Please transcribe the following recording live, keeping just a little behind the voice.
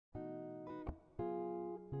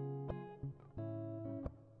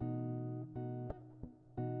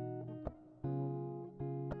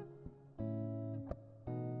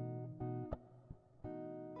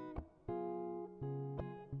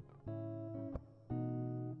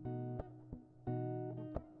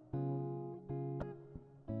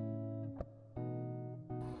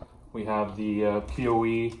We have the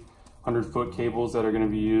PoE 100-foot cables that are going to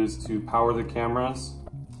be used to power the cameras.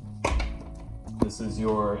 This is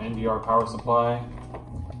your NVR power supply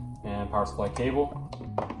and power supply cable.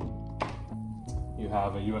 You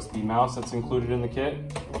have a USB mouse that's included in the kit,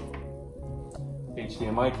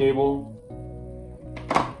 HDMI cable,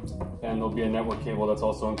 and there'll be a network cable that's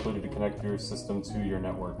also included to connect your system to your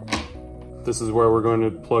network. This is where we're going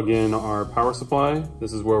to plug in our power supply.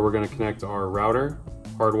 This is where we're going to connect our router,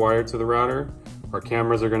 hardwired to the router. Our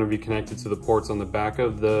cameras are going to be connected to the ports on the back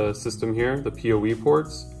of the system here, the PoE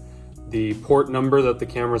ports. The port number that the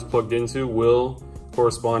camera is plugged into will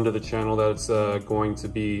correspond to the channel that it's going to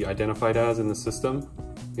be identified as in the system.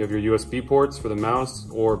 You have your USB ports for the mouse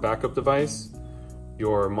or backup device.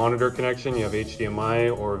 Your monitor connection, you have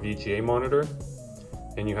HDMI or VGA monitor.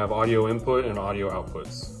 And you have audio input and audio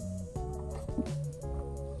outputs.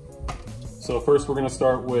 So first we're going to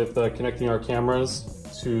start with connecting our cameras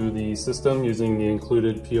to the system using the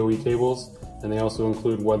included PoE cables, and they also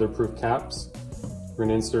include weatherproof caps. We're going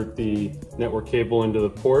to insert the network cable into the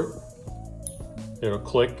port. It'll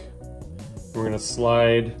click. We're going to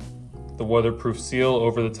slide the weatherproof seal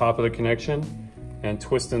over the top of the connection and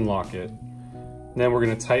twist and lock it. And then we're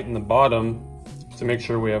going to tighten the bottom to make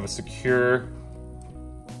sure we have a secure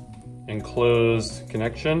enclosed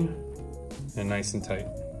connection and nice and tight.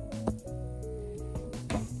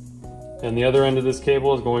 And the other end of this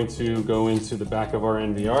cable is going to go into the back of our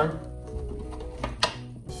NVR.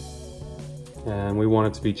 And we want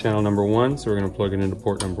it to be channel number 1, so we're going to plug it into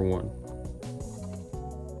port number 1.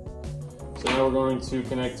 So now we're going to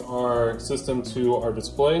connect our system to our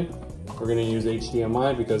display. We're going to use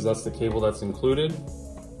HDMI because that's the cable that's included.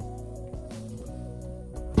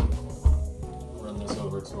 Run this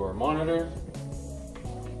over to our monitor.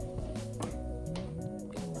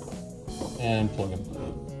 And plug in.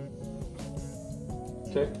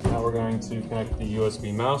 Okay, now we're going to connect the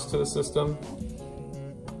USB mouse to the system.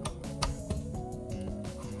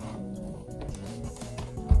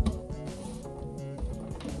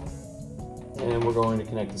 And we're going to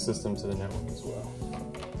connect the system to the network as well.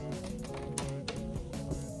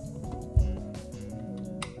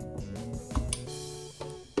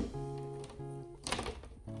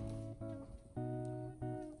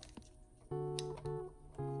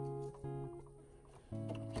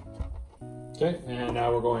 Okay, and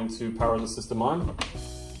now we're going to power the system on.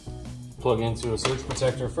 Plug into a surge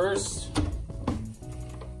protector first,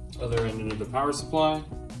 other end into the power supply,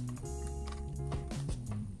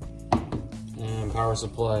 and power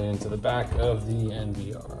supply into the back of the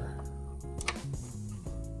NVR.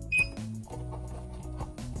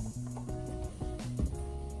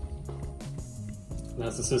 And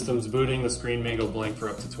as the system's booting, the screen may go blank for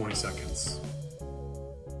up to 20 seconds.